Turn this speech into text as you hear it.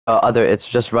other. It's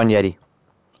just run Yeti.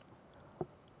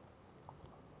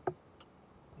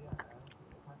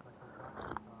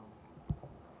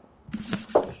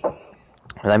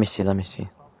 Let me see. Let me see.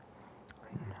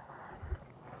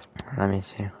 Let me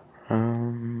see.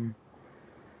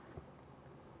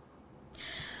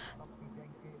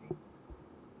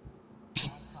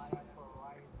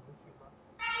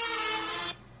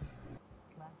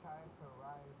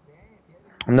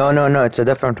 No, no, no. It's a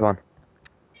different one.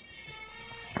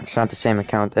 It's not the same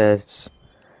account. It's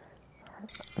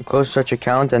go search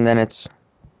account and then it's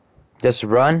just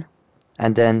run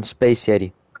and then space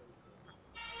Yeti.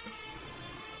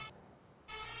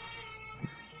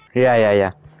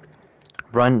 Yeah.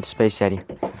 Run space Yeti.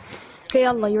 Okay,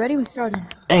 Allah, you ready? We started.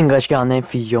 English girl named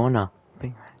Fiona.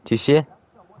 Do you see it?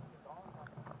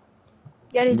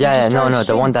 Yeah, did you Yeah, just no, start a the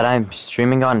stream? one that I'm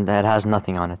streaming on that has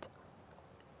nothing on it.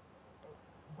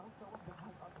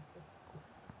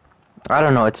 I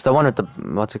don't know. It's the one with the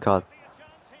what's it called?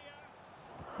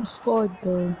 You scored,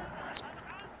 bro.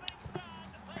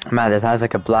 Man, it has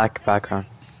like a black background.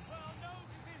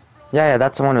 Yeah,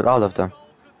 that's the one with all of them.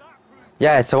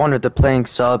 Yeah, it's the one with the playing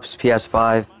subs,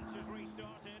 PS5.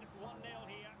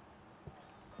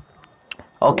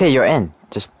 Okay, you're in.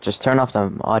 Just turn off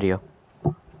the audio.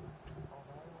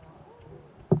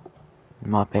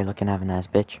 Mape looking having ass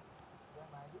bitch.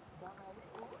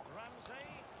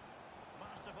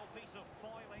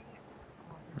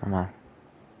 Come on.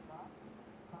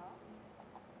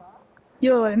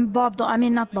 Yo, Bob, I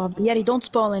mean not Bob. Yeti, don't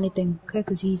spoil anything, okay?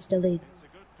 Because he's delayed.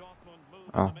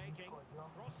 Oh.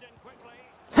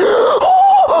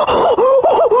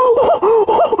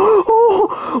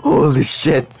 Holy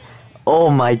shit.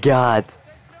 Oh my god.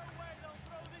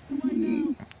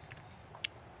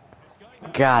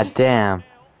 God damn.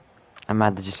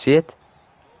 Ahmad, did you see it?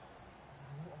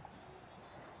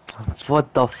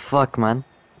 What the fuck, man?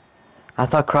 I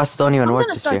thought cross don't even I'm work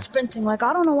gonna this year. start sprinting. Like,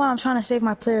 I don't know why I'm trying to save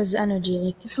my players' energy.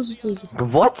 Like, how's it easy?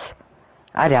 What?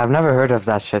 Adi, I've never heard of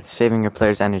that shit, saving your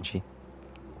player's energy.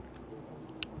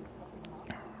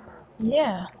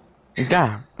 Yeah.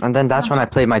 Yeah, and then that's when I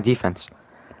play my defense.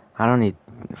 I don't need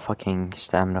fucking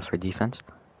stamina for defense.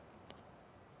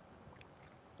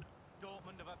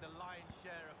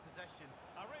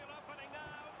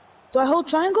 Do I hold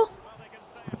triangle?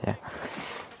 Yeah.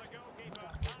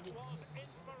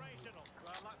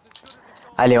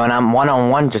 Ali, when I'm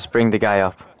one-on-one, just bring the guy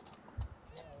up.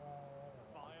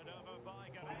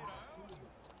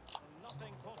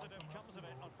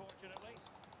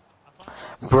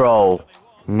 Bro,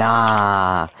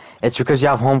 nah. It's because you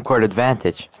have home court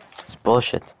advantage. It's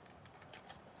bullshit.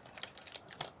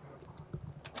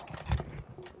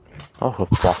 Oh,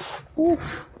 fuck.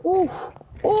 Oof, oof,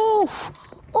 oof,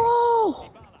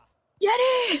 oh!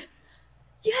 Yeti!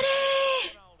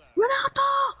 Yeti!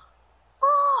 Renato!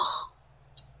 Oh!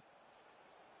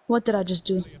 What did I just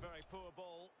do?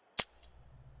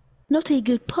 Not a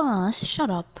good pass. Shut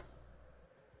up.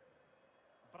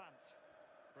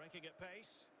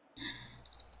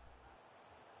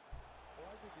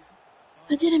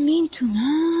 I didn't mean to,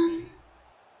 man.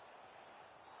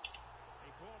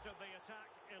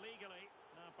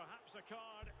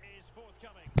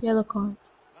 Yellow card.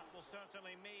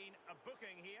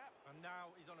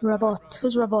 Robot.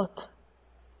 Who's Robot?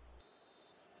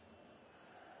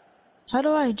 How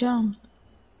do I jump?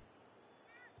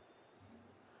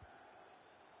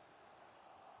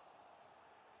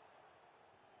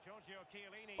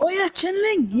 Oh yeah,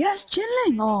 Chinling! Yes,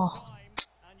 Chinling! Oh.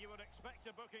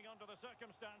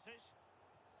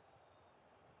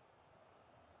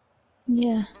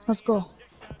 Yeah, let's go.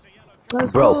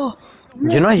 Let's go!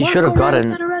 You know you should have Marco Reus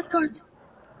gotten... got a red card.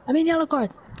 I mean yellow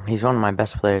card. He's one of my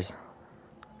best players.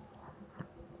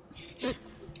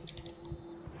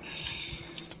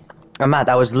 Matt,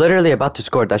 I was literally about to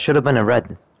score. That should have been a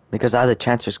red. Because I had a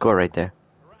chance to score right there.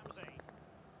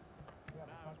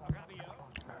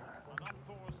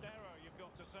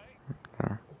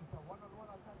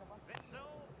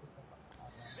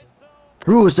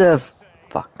 Rusev!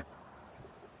 Fuck.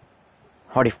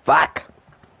 Holy fuck!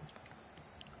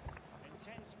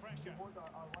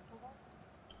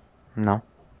 No.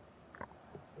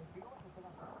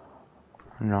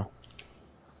 No.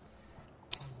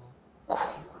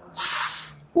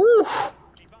 Oof!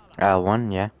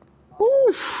 L1, yeah.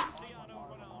 Oof!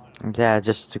 Yeah,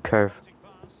 just to curve.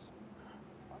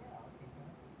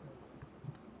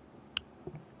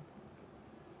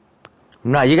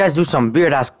 No, you guys do some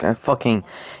weird ass fucking...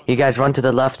 You guys run to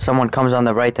the left, someone comes on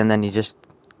the right, and then you just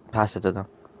pass it to them.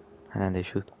 And then they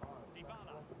shoot.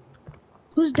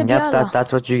 Who's Yep, Dybala?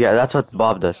 that's what you get. That's what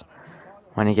Bob does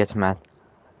when he gets mad.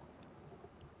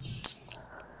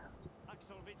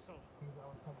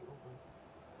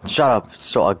 Shut up. It's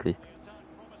so ugly.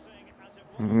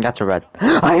 That's a red.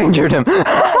 I injured him.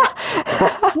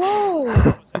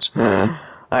 Bro!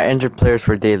 I injured players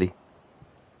for daily.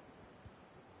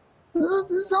 This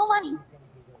is so funny.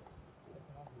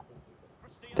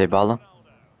 They ball him.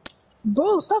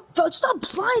 Bro, stop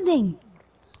sliding.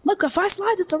 Look, if I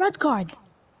slide, it's a red card.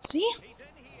 See?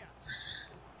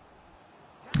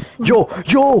 Yo!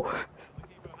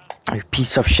 You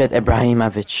piece of shit,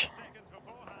 Ibrahimovic.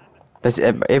 Does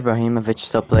Ibrahimovic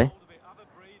still play?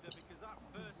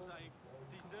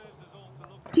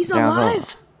 He's Yeah,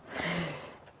 alive.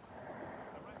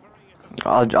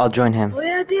 I'll join him. Oh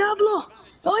yeah, Diablo.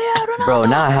 Oh yeah, Ronaldo. Bro,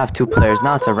 now I have two players.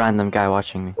 Now it's a random guy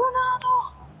watching me. Ronaldo.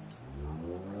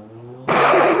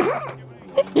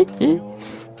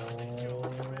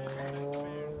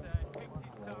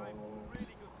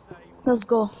 Let's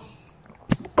go.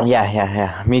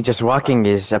 Yeah. Me just walking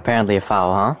is apparently a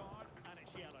foul, huh?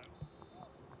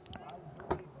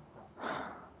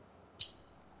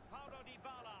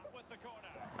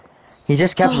 He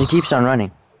just keeps on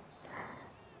running.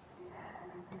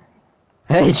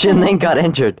 Hey, Chinling got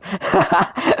injured.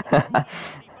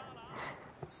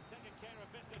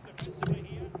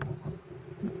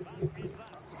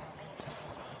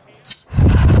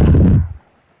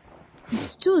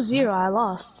 It's 2-0. I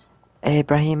lost.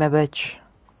 Ibrahimovic,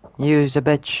 you's a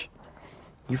bitch.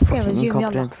 You fucking resume,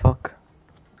 incompetent fuck.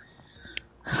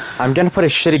 I'm gonna put a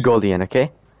shitty goalie in,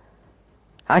 okay?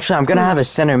 Actually, I'm gonna have a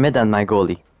center mid and my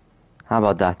goalie. How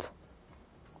about that?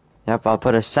 Yep, I'll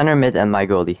put a center mid and my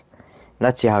goalie.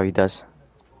 Let's see how he does.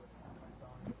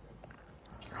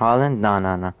 Haaland?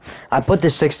 No. I put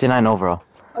this 69 overall.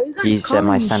 Are you guys He's calling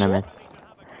my me center shit? mid.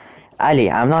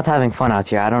 Ali, I'm not having fun out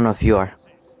here. I don't know if you are.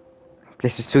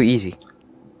 This is too easy.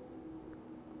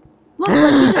 Look,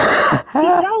 like he's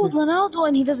down with Ronaldo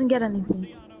and he doesn't get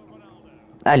anything.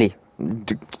 Ali.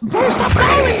 Bro, stop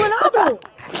calling Ronaldo!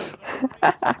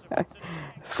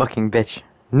 Fucking bitch.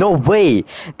 No way!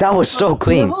 That was so Your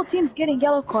clean. whole team's getting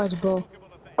yellow cards, bro.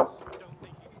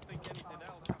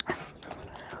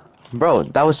 Bro,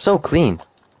 that was so clean.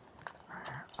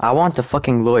 I want the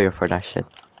fucking lawyer for that shit.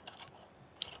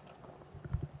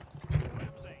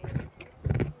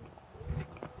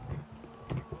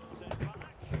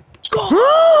 Go!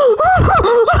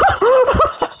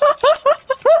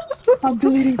 I'm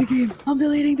deleting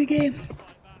the game.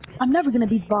 I'm never gonna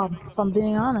beat Bob, if I'm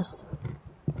being honest.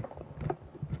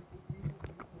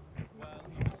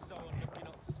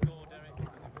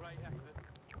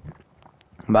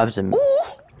 Bob's a... Ooh!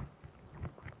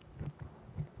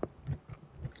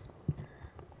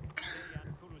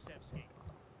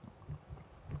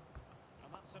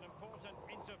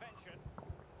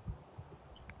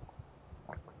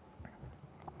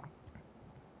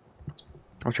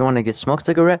 Don't you want to get smoked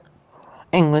cigarette?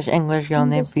 English girl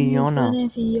named Fiona.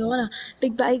 Fiona.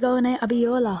 Big body going at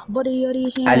Abiola. Body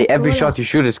Ali, every shot you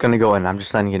shoot is gonna go in. I'm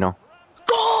just letting you know.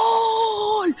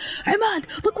 Goal! Hey man,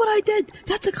 look what I did.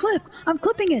 That's a clip. I'm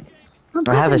clipping it.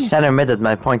 I have a center mid at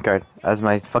my point guard as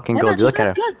my fucking goal. Look at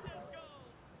her. Good.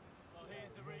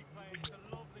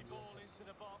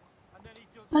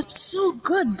 That's so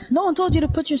good. No one told you to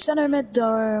put your center mid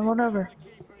or whatever.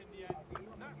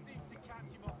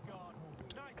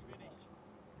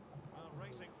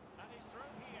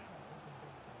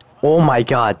 Oh my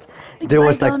god. There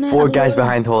was like 4 guys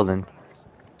behind Holland.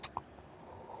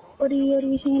 What are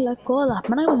you saying like cola?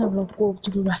 Man, I'm gonna go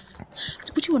to the ref.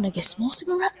 What you wanna get? Small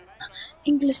cigarette?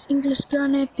 English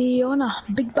gonna Fiona.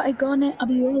 Big body gonna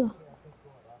Abiola.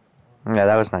 Yeah,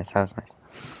 that was nice.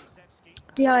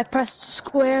 See how I pressed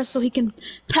square so he can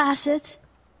pass it?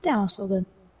 Damn, I'm so good.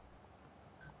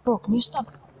 Bro, can you stop?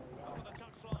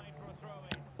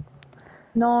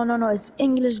 No, it's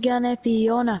English gonna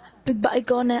Fiona. Big body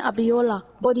gonna Abiola.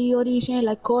 Body yori shine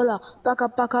like cola. Back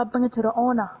up, bring it to the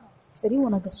owner. Said he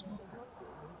wanna get small.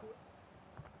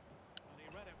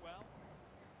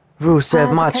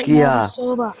 Rusev Machkia.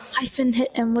 Hyphen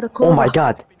hit him with a cobra. Oh my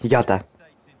god, he got that.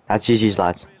 That's GG's,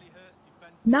 lads.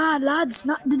 Nah, lads,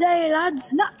 not today,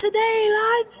 lads. Not today,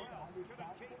 lads.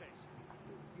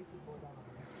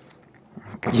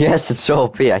 Yes, it's so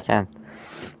OP, I can't.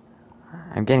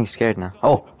 I'm getting scared now.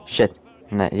 Oh, shit.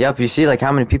 Yep, you see like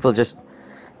how many people just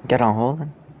get on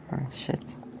Holland? Oh, shit.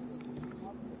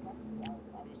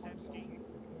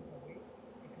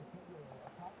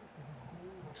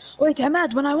 Wait,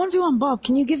 Ahmad, when I 1v1 Bob,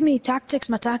 can you give me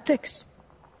my tactics?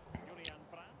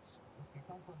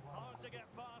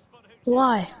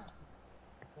 Why?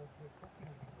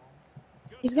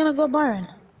 He's gonna go Byron.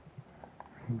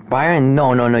 Byron?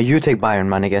 No, you take Byron,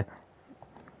 my nigga.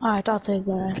 Alright, I'll take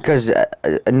Byron. Because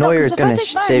Neuer is gonna save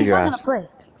your ass. He's not gonna play.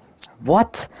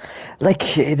 What? Like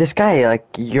this guy,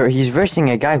 like he's versing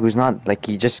a guy who's not like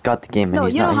he just got the game and No,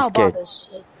 he's you know not he's how scared. Bob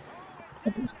is.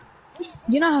 Like,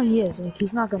 you know how he is. Like,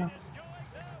 he's not gonna.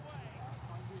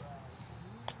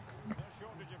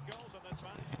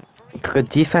 Good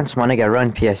defense wanna get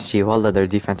run PSG while their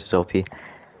defense is OP.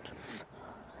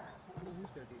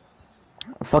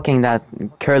 Fucking that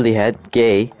curly head,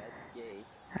 gay,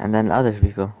 and then other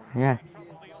people. Yeah.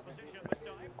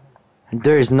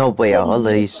 There is no way Yet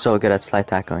Allah he's just. so good at slide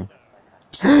tackling.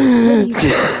 Yet he's.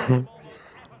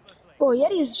 Bro,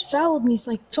 Yeti has fouled me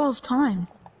like 12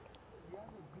 times.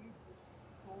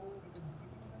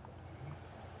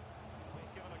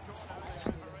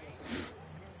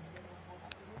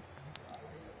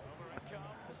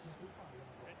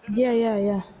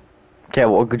 Yeah. Okay,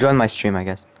 well join my stream I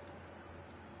guess.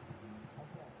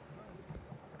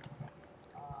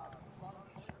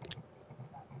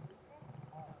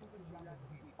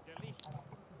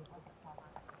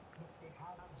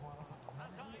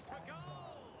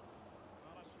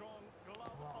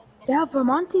 They have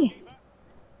Vermonti.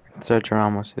 Sergio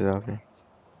Ramos is over.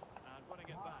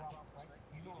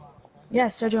 Yeah,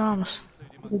 Sergio Ramos.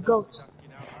 He's a goat.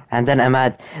 And then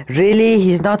Ahmad, really?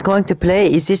 He's not going to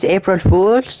play? Is this April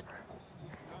Fool's?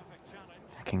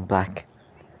 Fucking black.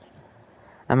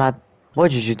 Ahmad,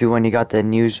 what did you do when you got the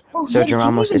news Bro, Sergio Yeti, can you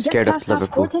Ramos even is get scared of past half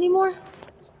Liverpool? court anymore?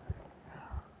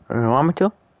 You want me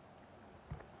to?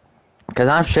 Because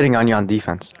I'm shitting on you on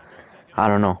defense. I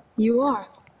don't know. You are.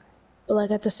 But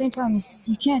like at the same time,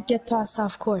 you can't get past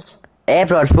half court.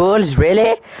 April Fools,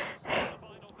 really?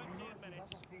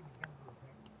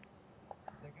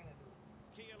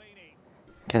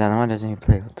 Okay, then why doesn't he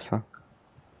play? What the fuck?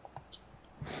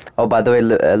 Oh, by the way,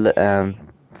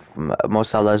 Mo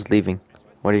Salah's leaving.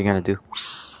 What are you gonna do?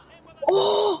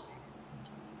 Oh!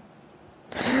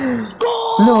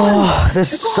 No,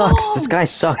 this sucks. This guy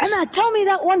sucks. Emma, tell me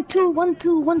that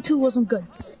 1-2 wasn't good.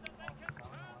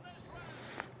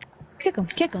 Kick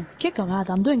him, lad.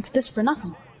 I'm doing this for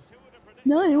nothing.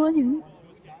 No, you wasn't.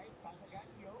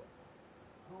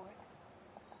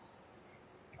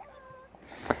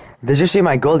 Did you see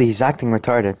my goalie? He's acting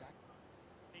retarded.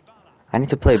 I need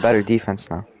to play better defense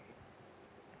now.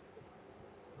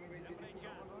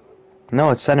 No,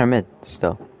 it's center mid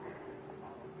still.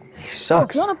 He Oh, if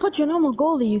sucks. you wanna put your normal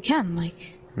goalie, you can,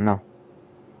 like. No.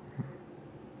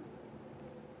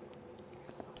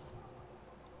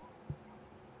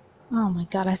 Oh my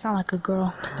god, I sound like a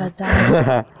girl. Put that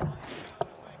down.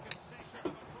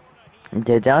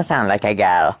 You don't sound like a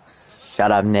girl.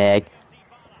 Shut up, Nick.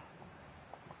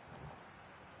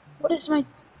 What is my...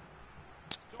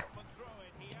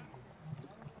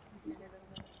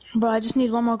 Bro, I just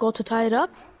need one more goal to tie it up.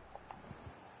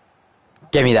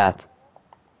 Give me that.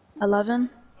 11.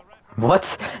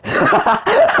 What? Bro,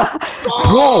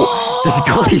 this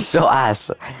goalie's so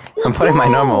ass. I'm putting my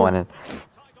normal one in.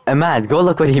 Ahmad, go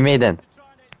look what he made in.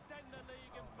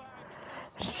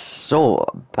 So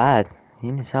bad. He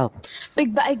needs help.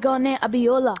 Big Baigone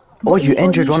Abiola. Oh, you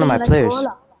injured one of my players.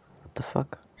 What the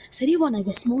fuck? Sariwan, I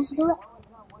guess, most of it.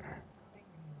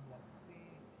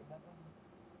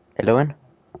 Eloin?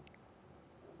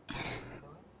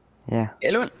 Yeah.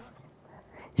 Eloin.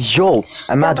 Yo,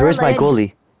 Ahmad, where's my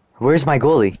goalie? Where's my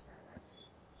goalie?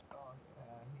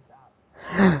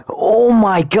 Oh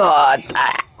my god!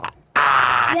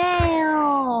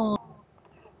 Damn!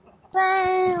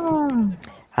 Damn! I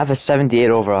have a 78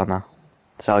 overall now.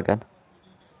 It's all good.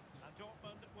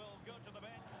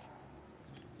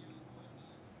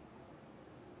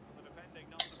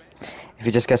 If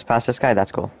he just gets past this guy,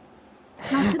 that's cool.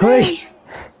 Not today! Hey!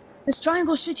 This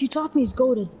triangle shit you taught me is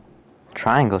goated.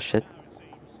 Triangle shit.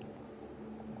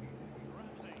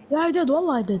 Yeah, I did.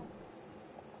 Wallah, I did.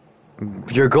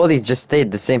 Your goalie just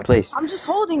stayed the same place. I'm just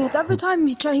holding it. Every time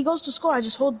he goes to score, I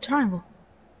just hold the triangle.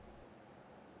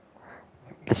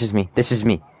 This is me. This is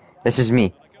me. This is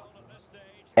me.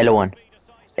 Eloin.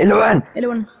 Eloin!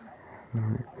 Eloin.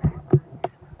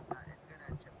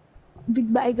 Big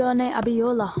Baigone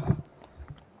Abiola.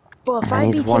 Bro, if I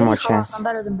need beat one more Yeti, chance. I'm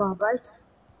better than Bob, right?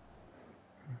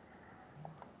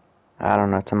 I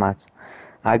don't know, Tomat.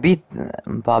 I beat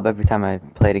Bob every time I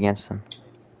played against him.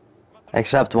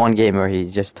 Except one game where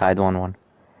he just tied 1-1.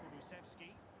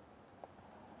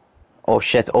 Oh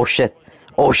shit, oh shit.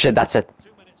 Oh shit, that's it.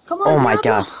 Come on, Oh my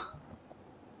Diablo.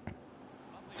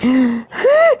 god.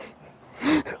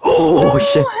 Oh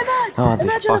shit. Oh, this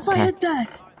Imagine if I fucking- hit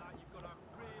that.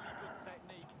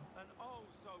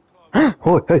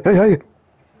 Oh, hey.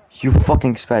 You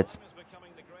fucking speds.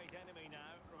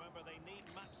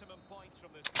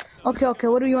 Okay,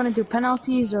 what do you want to do?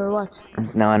 Penalties or what?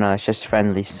 No, it's just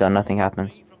friendly, so nothing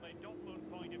happens.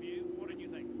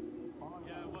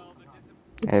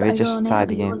 Yeah, we just tied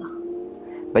the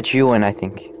game. But you win, I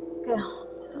think. Okay.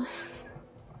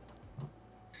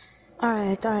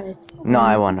 Alright. No,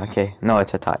 I won. Okay. No,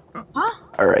 it's a tie. Huh?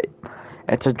 Alright.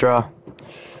 It's a draw.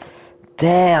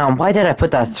 Damn, why did I put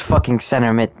that fucking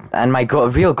center mid? And my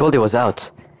real goalie was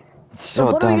out. It's So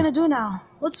so what are we dumb. gonna do now?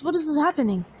 What is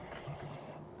happening?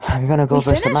 I'm gonna go We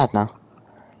versus Matt finished? now.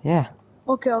 Yeah.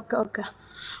 Okay.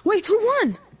 Wait, who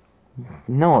won?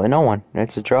 No, no one.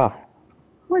 It's a draw.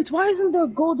 Wait, why isn't there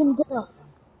golden stuff?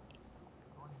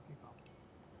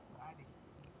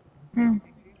 Hmm.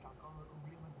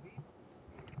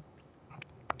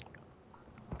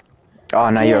 Oh,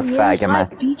 now you're a 10 years, faggot, I man.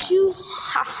 beat you?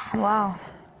 Ha, wow.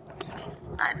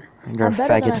 You're a I'm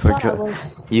better than faggot I for thought I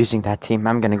was. using that team.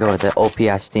 I'm gonna go with the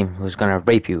OPS team who's gonna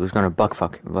rape you, who's gonna butt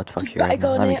fuck you right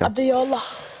now. Let me go. Abiola.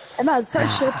 I'm out. Should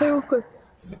I play real quick?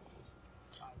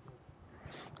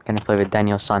 Gonna play with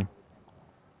Daniel's son.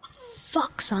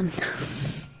 Fuck, son.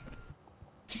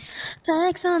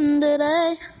 Thanks, son,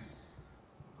 today.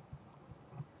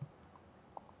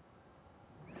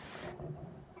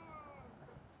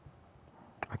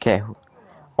 Okay.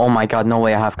 Oh my god, no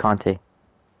way I have Conte.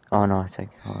 Oh no, it's like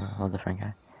a whole different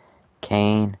guy.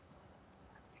 Kane.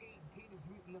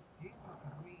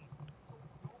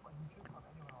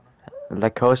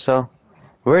 Lacoso.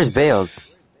 Where's Bale?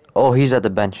 Oh, he's at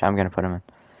the bench. I'm gonna put him in.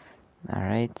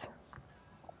 Alright.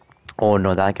 Oh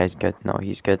no, that guy's good. No,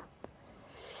 he's good.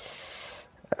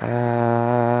 Who do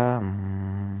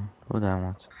I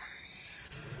want?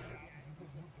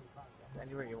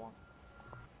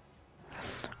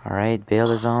 Alright,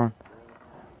 Bale is on.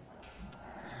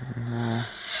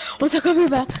 Once I come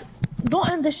back, don't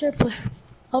end the shit, play.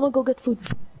 I'm gonna go get food.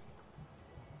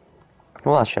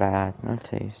 Who else should I add? No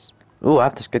taste. Ooh, I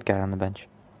have this good guy on the bench.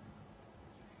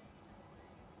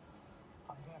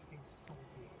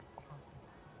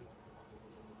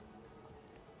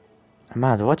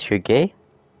 Mad, what? You're gay?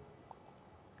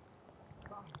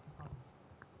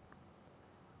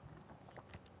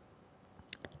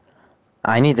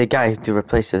 I need the guy to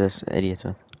replace this idiot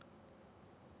with.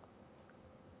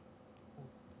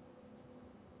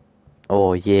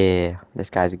 Oh yeah, this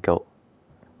guy's a goat.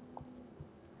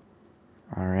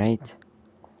 Alright.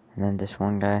 And then this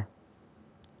one guy.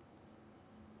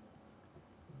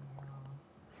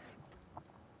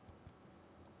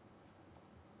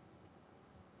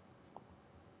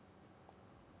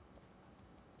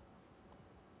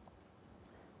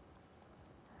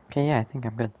 Okay, yeah, I think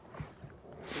I'm good.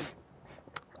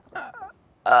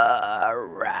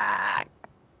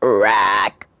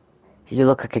 Rack. You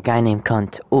look like a guy named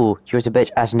Cunt. Ooh, you're a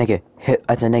bitch ass nigga. Hit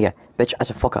as a nigga. Bitch as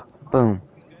a fucker. Boom.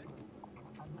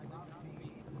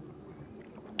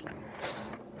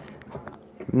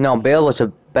 No, Bale was a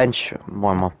bench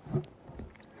warm-up.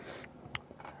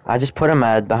 I just put him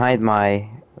behind my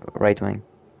right wing.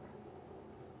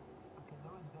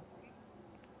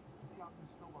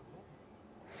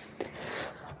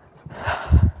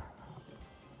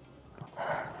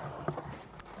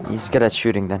 He's good at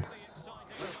shooting then.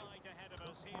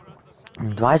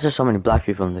 Why is there so many black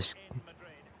people in this?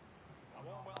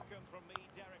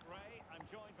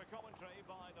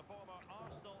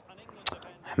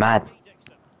 Mad.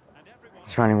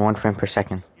 It's running 1 frame per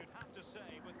second.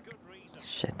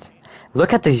 Shit.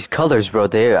 Look at these colors, bro.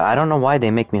 I don't know why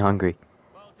they make me hungry.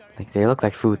 Like, they look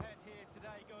like food.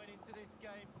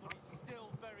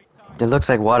 It looks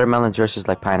like watermelons versus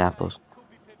like pineapples.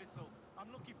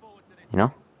 You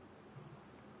know?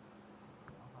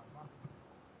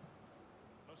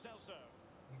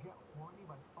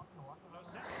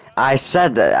 I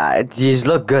said that these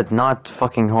look good, not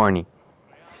fucking horny.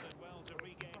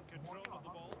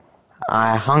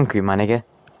 I hungry, my nigga.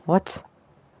 What?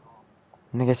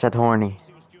 Nigga said horny.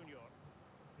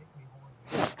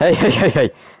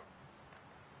 Hey.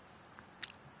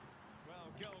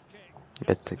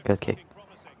 Good kick.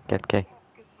 Good kick.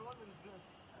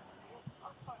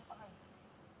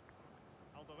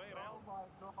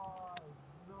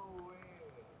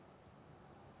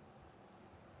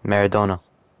 Maradona.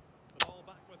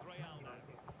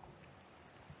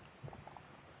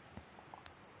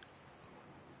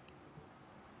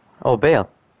 Oh, Bale.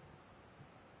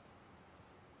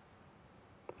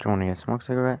 Do you want to get a smoke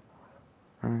cigarette?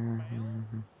 I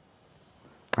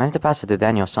need to pass it to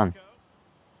Daniel's son.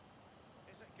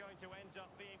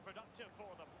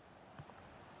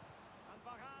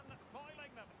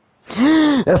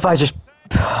 If I just...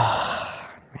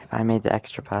 if I made the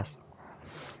extra pass.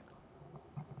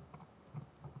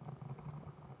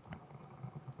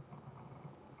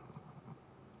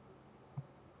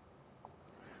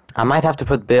 I might have to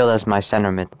put Bale as my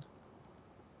center mid.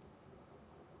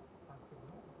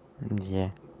 Yeah.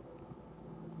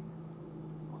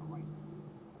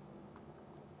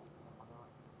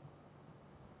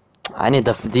 I need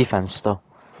the defense though.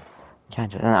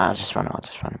 Can't just, nah, I'll just run him. I'll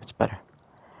just run him. It's better.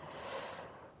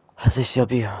 At least he'll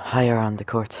be higher on the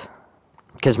court.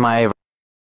 Because my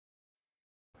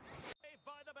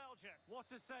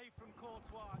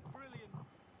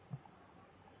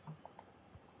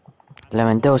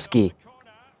Lewandowski.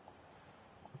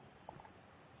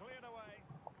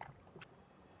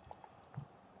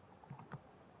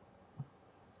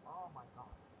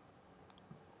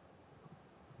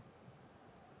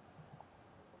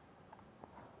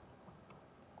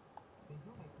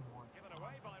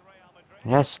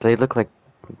 Yes, they look like.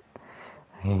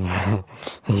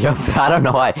 Yup, I don't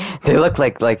know why. They look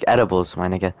like edibles, my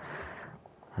nigga.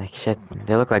 Like shit.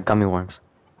 They look like gummy worms.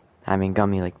 I mean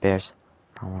gummy like bears,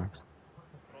 not worms.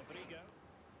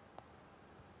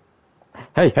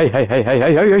 Hey, hey, hey, hey, hey,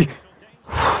 hey, hey, hey!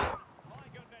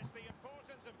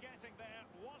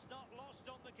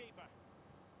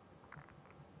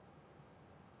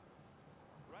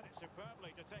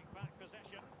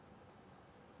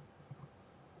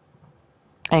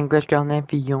 English girl named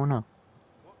Fiona.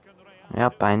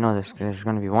 Yep, I know this. There's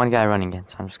gonna be one guy running in,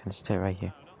 so I'm just gonna stay right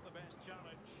here.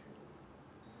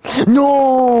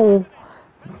 No!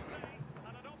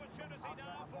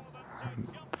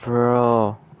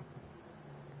 Bro.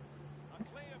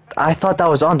 I thought that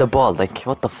was on the ball. Like,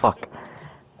 what the fuck?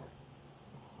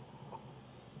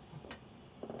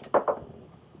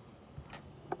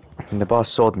 And the boss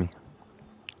sold me.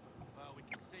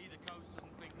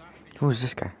 Who is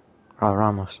this guy? Oh,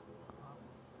 Ramos.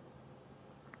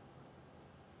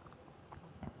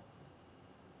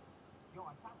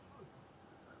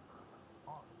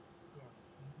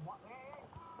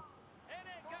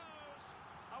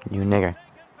 You nigger.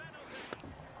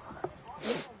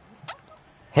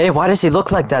 Hey, why does he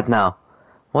look like that now?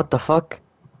 What the fuck?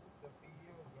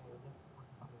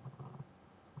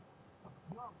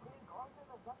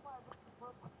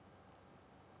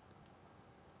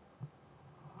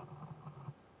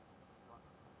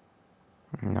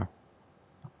 No.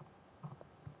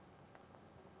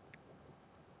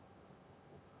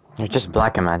 You're just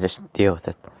black, man. Just deal with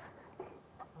it.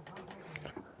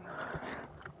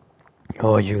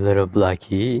 Oh, you little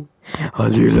blackie. Oh,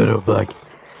 you little blackie.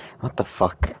 What the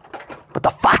fuck? What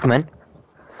the fuck, man?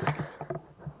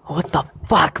 What the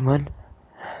fuck, man?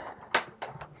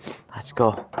 Let's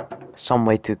go. Some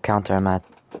way to counter Matt.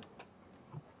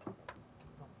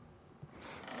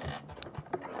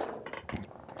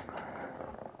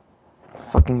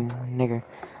 Fucking nigger.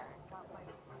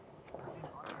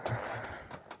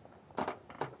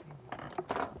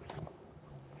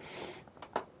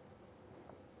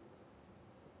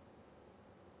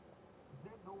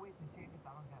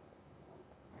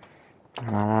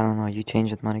 Well, I don't know. You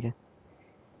change it, man, again.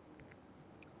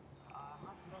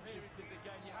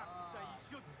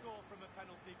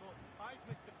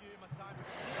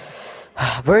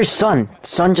 Where's Son?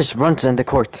 Son just runs in the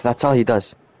court. That's all he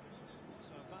does.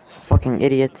 Fucking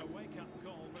idiot.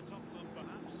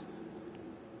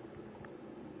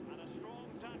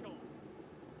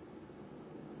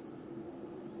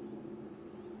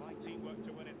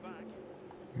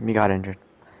 He got injured.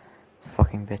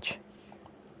 Fucking bitch.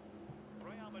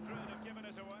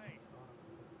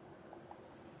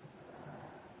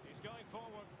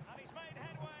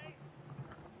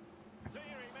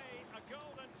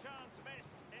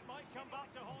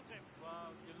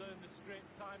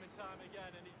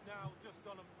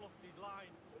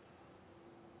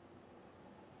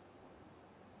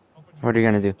 What are you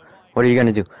gonna do? What are you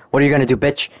gonna do? What are you gonna do,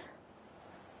 bitch?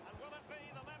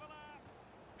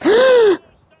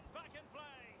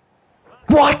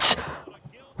 What?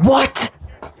 What?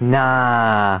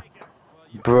 Nah.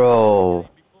 Bro.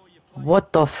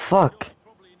 What the fuck?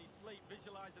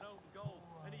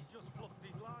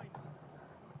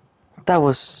 That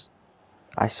was...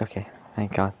 Ice, okay.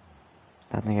 Thank God.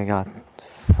 That nigga got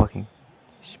fucking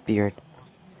speared.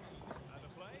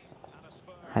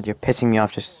 And you're pissing me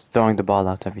off just throwing the ball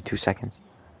out every 2 seconds.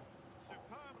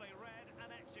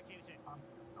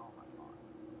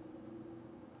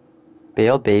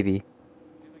 Bale, baby.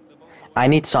 I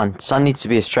need Son. Son needs to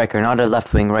be a striker, not a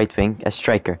left wing, right wing. A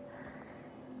striker.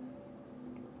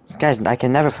 These guys, I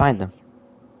can never find them.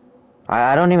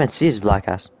 I don't even see his black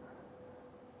ass.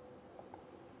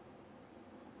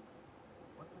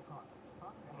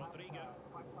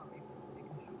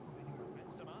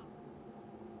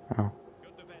 Oh.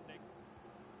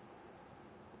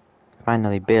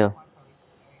 Finally, Bale.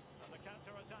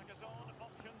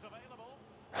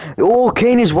 Oh,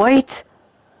 Kane is white?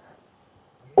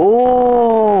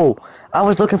 Oh! I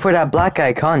was looking for that black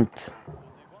guy, cunt.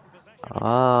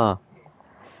 Oh,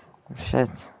 shit.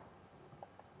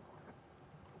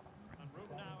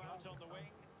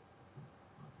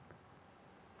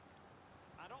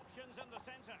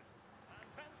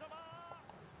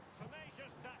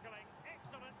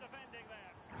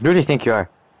 Who do you think you are?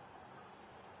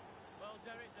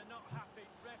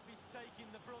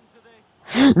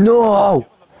 No!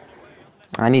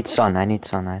 I need Son. I need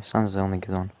Son. Son's the only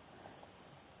good one.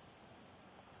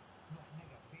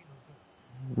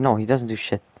 No, he doesn't do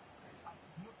shit.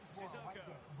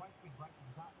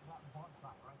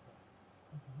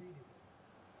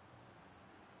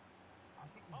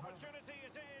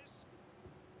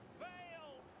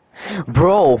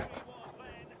 Bro!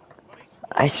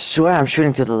 I swear I'm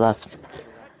shooting to the left.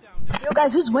 Yo,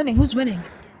 guys, who's winning? Who's winning?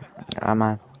 Ah,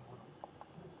 man.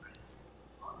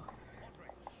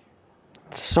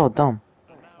 It's so dumb.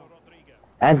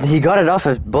 And he got it off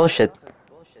of bullshit.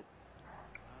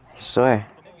 I swear.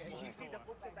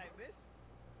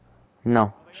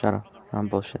 No, shut up. I'm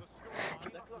bullshit.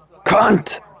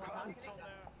 Cunt!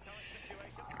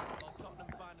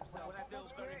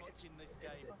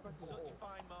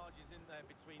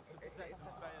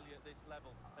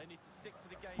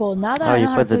 Well, now that Oh, I you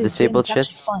know how to put the play this game, disabled it's shit?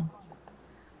 actually fun.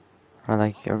 Or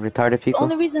like retarded The people?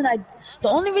 only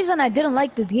reason I didn't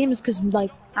like this game is because like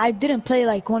I didn't play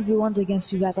like 1v1s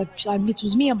against you guys. Like it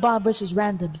was me and Bob versus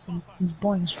randoms, and it was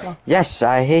boring as fuck. Yes,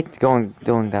 I hate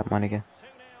doing that one again.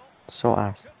 So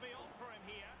ass.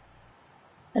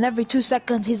 And every 2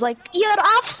 seconds he's like, "You're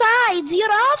offsides! You're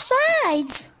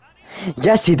offsides!"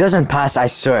 Yes, he doesn't pass, I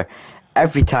swear.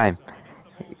 Every time.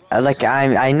 Like,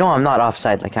 I know I'm not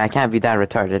offside. Like, I can't be that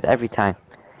retarded every time.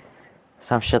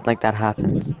 Some shit like that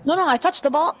happens. No, I touched the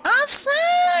ball.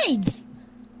 Offsides!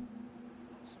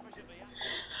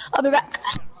 I'll be back.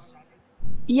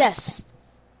 Yes.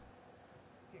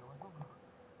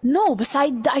 No,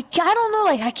 besides, I don't know,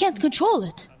 like, I can't control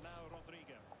it.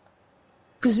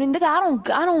 Cause I mean, nigga,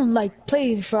 I don't like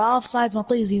play for offsides, my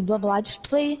plays, blah blah. I just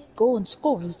play, go and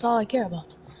score. That's all I care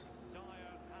about.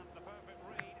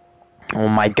 Oh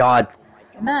my god.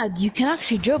 Mad, you can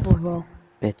actually dribble, bro.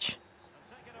 Bitch.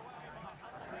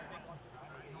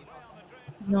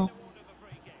 No.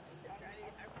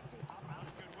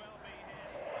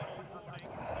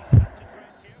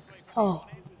 Oh.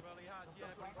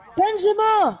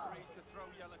 Benzema!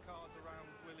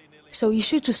 So you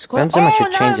shoot to score. Benzema Oh,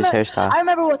 should now change his hairstyle. I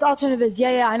remember what the alternative is.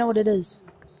 Yeah, I know what it is.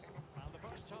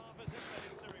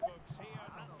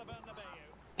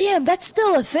 Damn, that's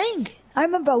still a thing. I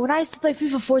remember when I used to play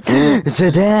FIFA 14. I used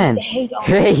Zidane! to hate all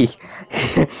Hey!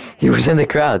 He was in the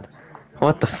crowd.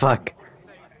 What the fuck?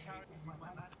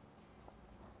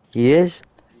 He is?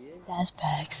 That's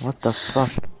packs. What the fuck?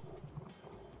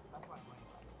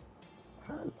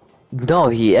 No,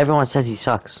 everyone says he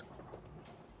sucks.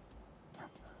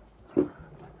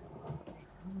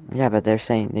 Yeah, but they're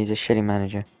saying he's a shitty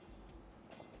manager.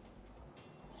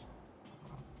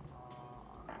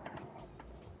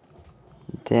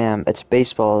 Damn, it's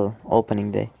baseball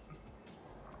opening day.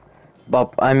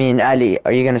 But, I mean, Ali,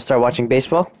 are you gonna start watching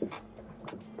baseball?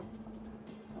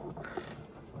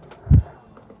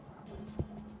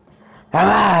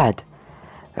 Ahmad!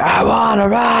 I wanna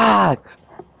rock!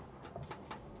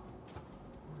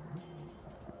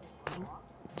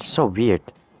 It's so weird.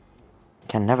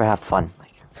 Can never have fun.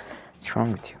 Like, what's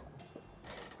wrong with you?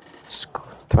 School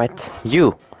threat.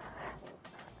 You!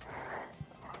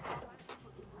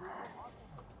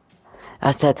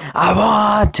 I said, I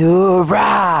want to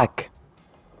rock!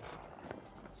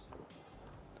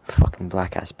 Fucking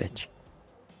black ass bitch.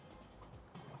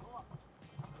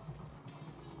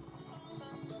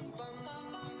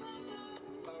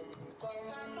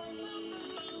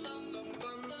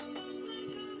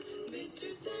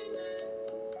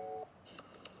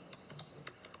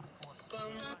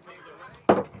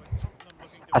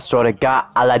 I swear to God,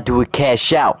 all I do is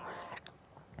cash out.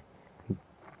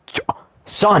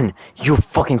 Son, you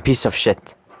fucking piece of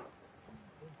shit.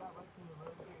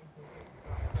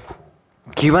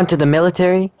 You went to the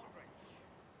military?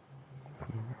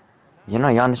 You know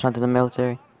Giannis went to the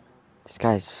military? This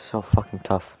guy's so fucking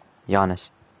tough. Giannis.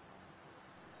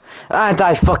 And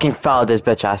I fucking fouled this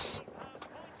bitch ass.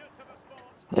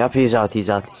 Yep, he's out.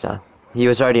 He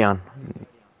was already on.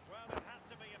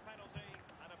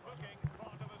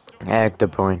 Eric De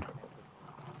Bruyne.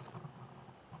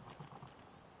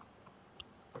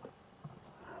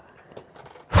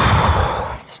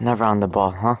 It's never on the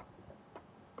ball, huh?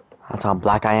 That's how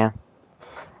black I am.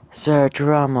 Sergio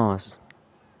Ramos.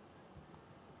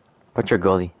 What's your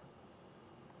goalie?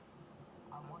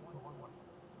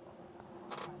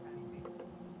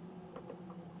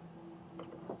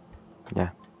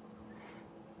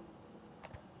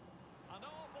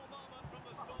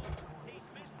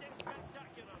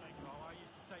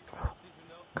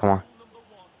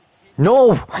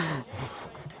 No!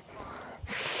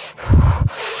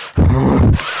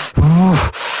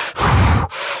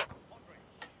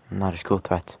 Not a school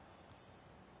threat.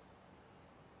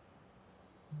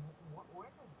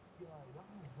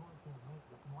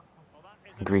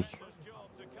 Greek.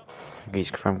 Greece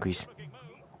from Greece.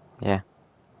 Yeah.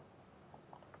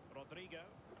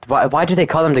 Why do they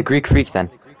call him the Greek freak then?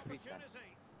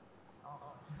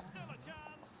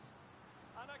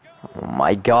 Oh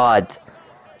my god.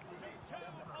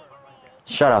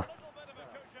 Shut up.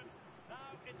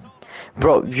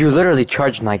 Bro, you literally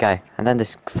charged my guy. And then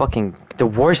this fucking... the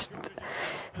worst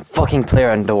fucking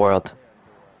player in the world.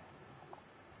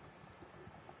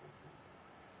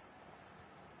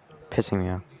 Pissing me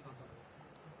off.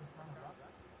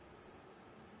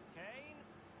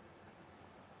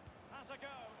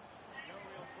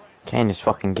 Kane is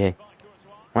fucking gay.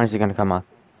 When is he gonna come out?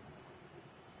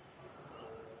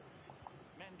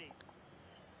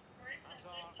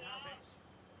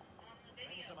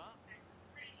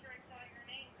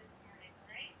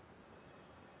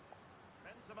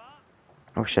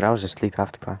 Oh shit, I was asleep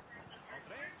after class.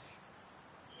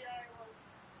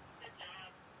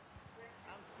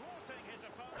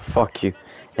 Fuck you.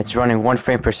 It's running 1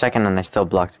 frame per second and I still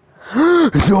blocked.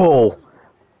 No!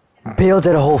 Bale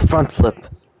did a whole front flip.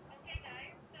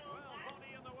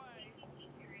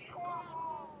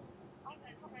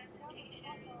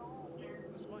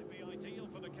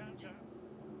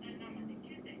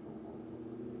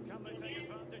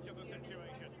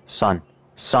 Son.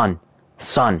 Son.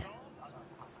 Son.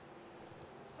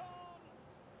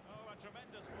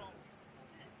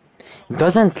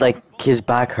 Doesn't like his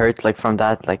back hurt like from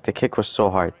that? Like the kick was so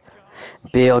hard.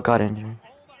 Bale got injured.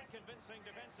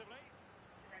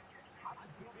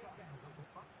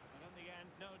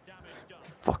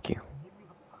 Fuck you.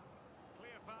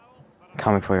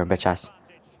 Coming for your bitch ass.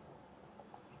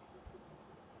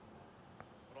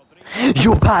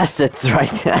 You passed it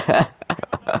right.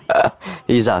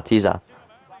 He's out. He's out.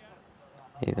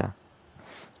 He's out.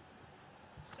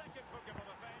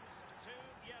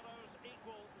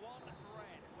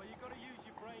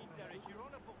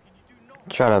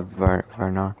 Shut up,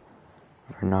 Werner.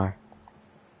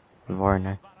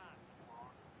 Warner.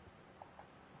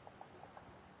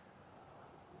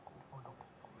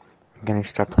 I'm gonna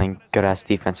start playing good ass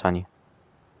defense on you.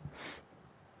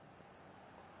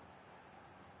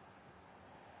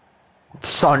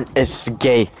 Son is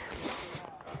gay.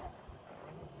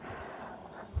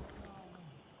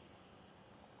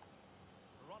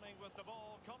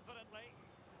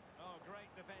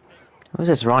 Who's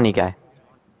this Ronnie guy?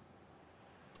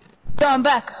 Yo, I'm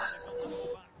back.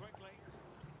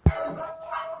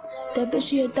 That bitch,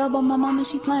 she a double. My mama,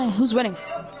 she playing. Who's winning?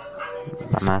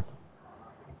 My man.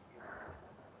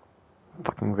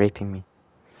 Fucking raping me.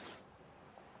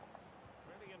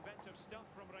 Really inventive stuff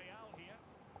from Real here.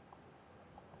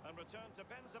 And return to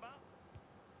Benzema.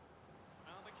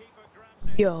 And the keeper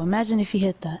grabs it. Yo, imagine if he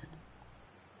hit that.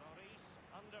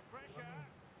 Under pressure.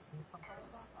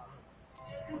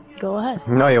 Go ahead.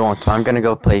 No, you won't. I'm gonna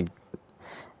go play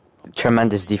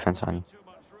tremendous defense on you. Too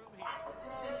much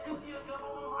room here.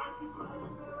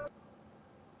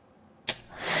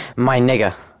 My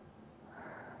nigga.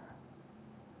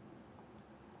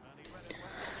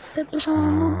 That bitch on my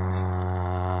mama.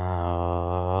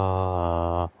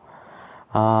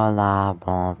 All I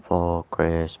want for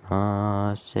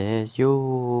Christmas is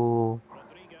you.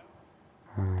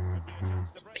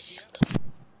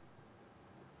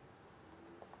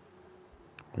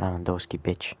 Lewandowski,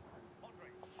 bitch.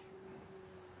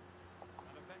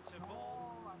 An effective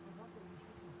ball.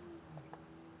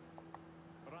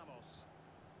 Ramos.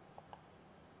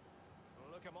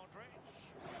 Look at Modric.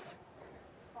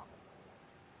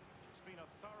 It's been a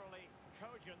thoroughly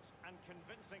cogent and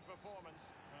convincing performance.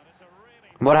 And it's a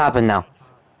really... What happened now?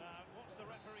 What's the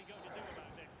referee going to do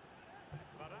about it?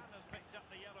 Varane has picked up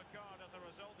the yellow card as a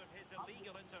result of his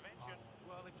illegal intervention.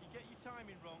 Well, if you get your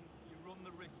timing wrong, you run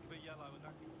the risk of a yellow, and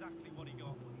that's exactly what he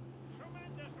got.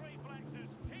 Tremendous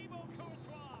reflexes. Thibaut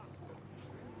Courtois.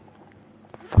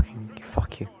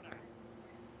 Fuck you.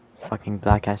 Fucking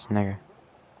black ass nigger.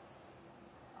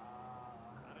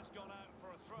 And it's gone out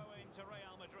for a throw-in to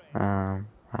Real Madrid.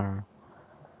 I don't know.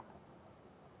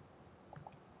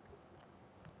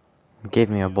 Give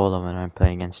me Ebola when I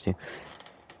play against you.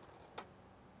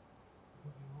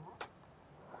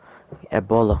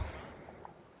 Ebola.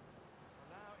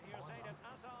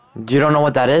 You don't know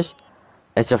what that is?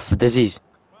 It's a disease.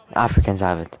 Africans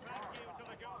have it.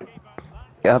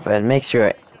 Yep, it makes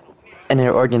your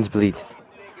inner organs bleed.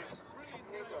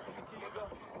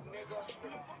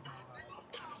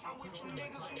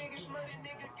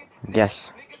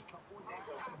 Yes.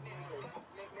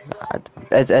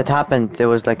 It happened. It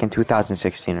was like in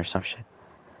 2016 or some shit.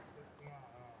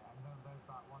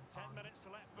 10 minutes to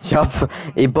left for Yup.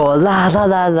 Ebola la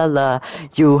la la la.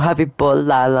 You have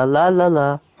Ebola la la la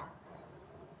la.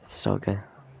 So good.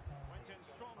 went in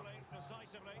strongly,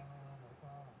 decisively.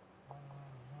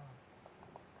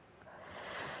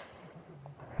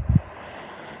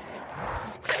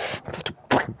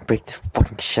 Fucking break the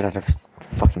fucking shit out of his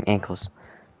fucking ankles.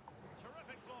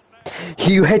 Terrific block there.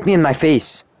 You hit me in my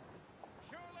face.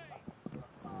 Surely.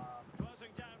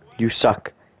 Closing down well. You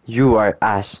suck. You are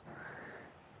ass.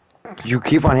 You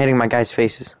keep on hitting my guys'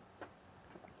 faces.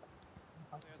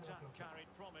 The attack carried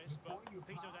promise, but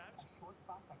petered out.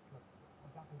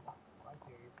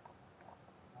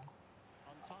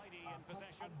 Untidy in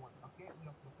possession.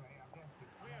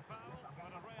 Clear foul,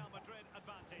 but a Real Madrid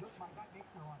advantage. On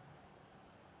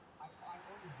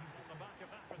the back of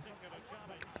that particular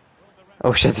challenge, will the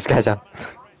Oh shit, this guy's out.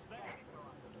 referee rest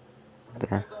there?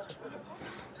 Damn. Evans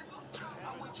tossing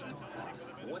with a bit of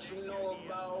danger here. Play and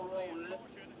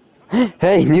caution. Could have been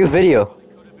Hey, new video.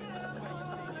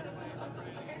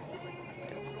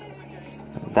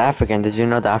 The African, did you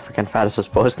know the African fattest was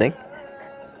posting?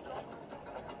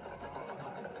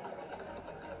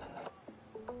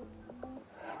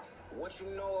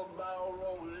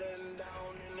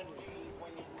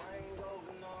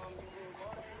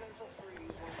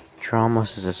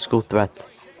 Ramos is a school threat.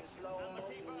 And the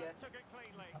keeper took it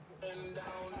cleanly.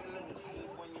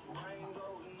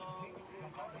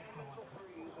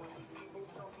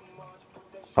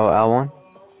 Oh, L1? Inside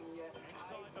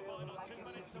the final 2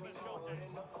 minutes of this contest.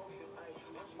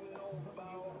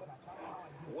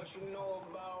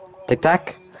 Tic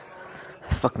Tac?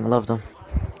 I fucking love them.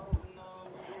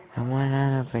 I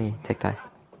wanna be Tic Tac.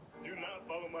 Do not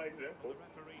follow my example, The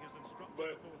referee has instructed but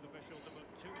the fourth official to put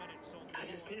 2 minutes on the I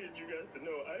just board. needed you guys to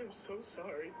know I am so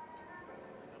sorry. And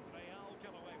Real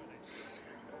come away with it.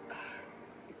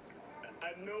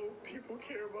 I know people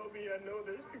care about me. I know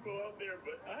there's people out there,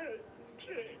 but I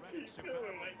can't keep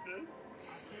feeling like this.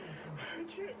 I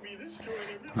can't be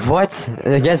destroyed every What?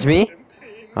 Against me? in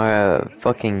pain. Or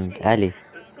fucking Ali?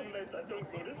 There's some nights I don't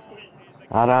go to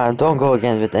sleep. Don't go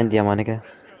again with India, my nigga.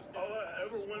 All I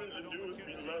ever wanted to do was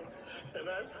be loved, and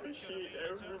I appreciate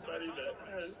everybody that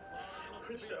has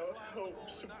pushed out help,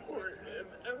 support, and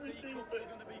everything, but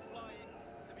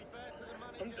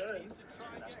I'm done.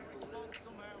 Well, this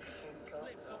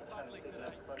man has given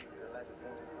us plenty of reasons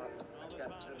to dwell on his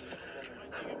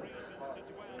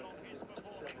performance this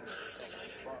evening.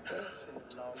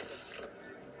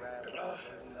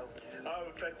 I've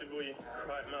effectively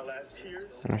cried my last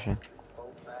tears. Okay.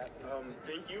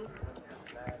 Thank you.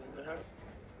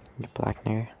 You black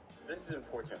nigger. This is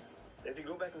important. If you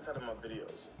go back inside of my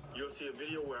videos, you'll see a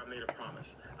video where I made a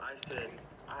promise. I said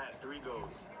I had 3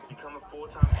 goals: become a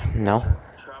full-time No.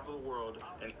 influencer, travel the world,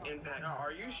 and impact. Now,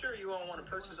 are you sure you won't want to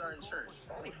purchase our insurance? It's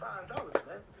only $5,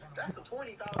 man. That's a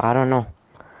 $20,000. I don't know.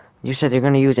 You said you're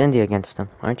gonna use India against them,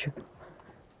 aren't you?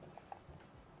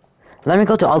 Let me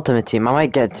go to Ultimate Team. I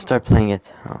might start playing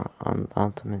it on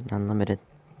Ultimate Unlimited.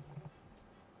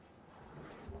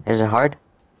 Is it hard?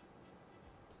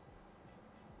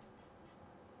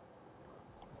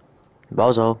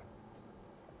 Bozo.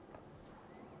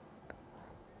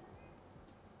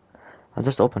 I'll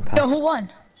just open packs. Yo, who won?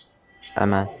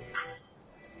 I'm at.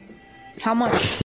 How much?